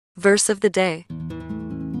Verse of the day,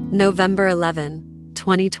 November 11,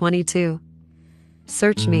 2022.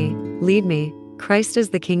 Search me, lead me, Christ is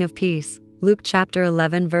the King of Peace. Luke chapter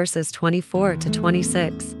 11 verses 24 to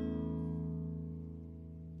 26.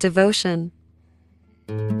 Devotion.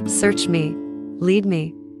 Search me, lead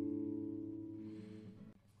me.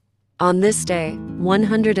 On this day,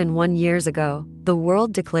 101 years ago, the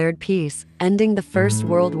world declared peace, ending the First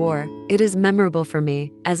World War. It is memorable for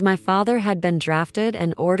me, as my father had been drafted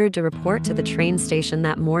and ordered to report to the train station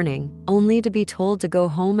that morning, only to be told to go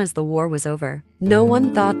home as the war was over. No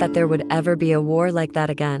one thought that there would ever be a war like that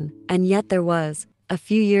again, and yet there was. A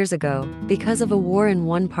few years ago, because of a war in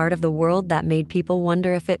one part of the world that made people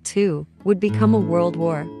wonder if it too would become a world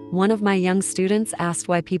war. One of my young students asked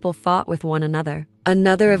why people fought with one another.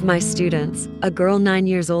 Another of my students, a girl 9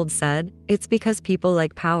 years old, said, "It's because people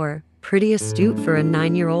like power." Pretty astute for a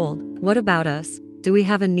 9-year-old. What about us? Do we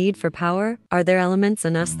have a need for power? Are there elements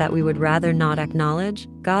in us that we would rather not acknowledge?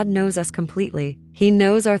 God knows us completely. He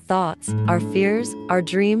knows our thoughts, our fears, our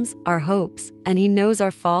dreams, our hopes, and He knows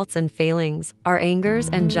our faults and failings, our angers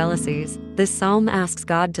and jealousies. This psalm asks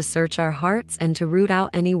God to search our hearts and to root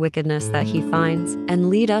out any wickedness that He finds, and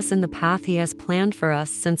lead us in the path He has planned for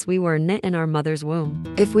us since we were knit in our mother's womb.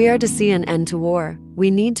 If we are to see an end to war,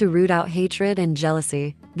 we need to root out hatred and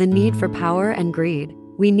jealousy, the need for power and greed.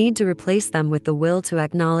 We need to replace them with the will to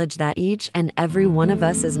acknowledge that each and every one of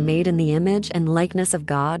us is made in the image and likeness of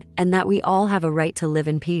God, and that we all have a right to live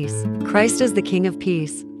in peace. Christ is the King of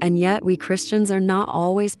Peace, and yet we Christians are not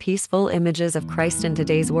always peaceful images of Christ in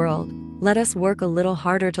today's world. Let us work a little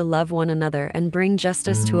harder to love one another and bring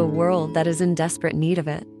justice to a world that is in desperate need of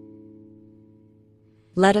it.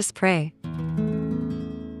 Let us pray.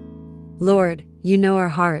 Lord, you know our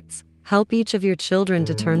hearts. Help each of your children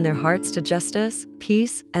to turn their hearts to justice,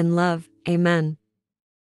 peace, and love. Amen.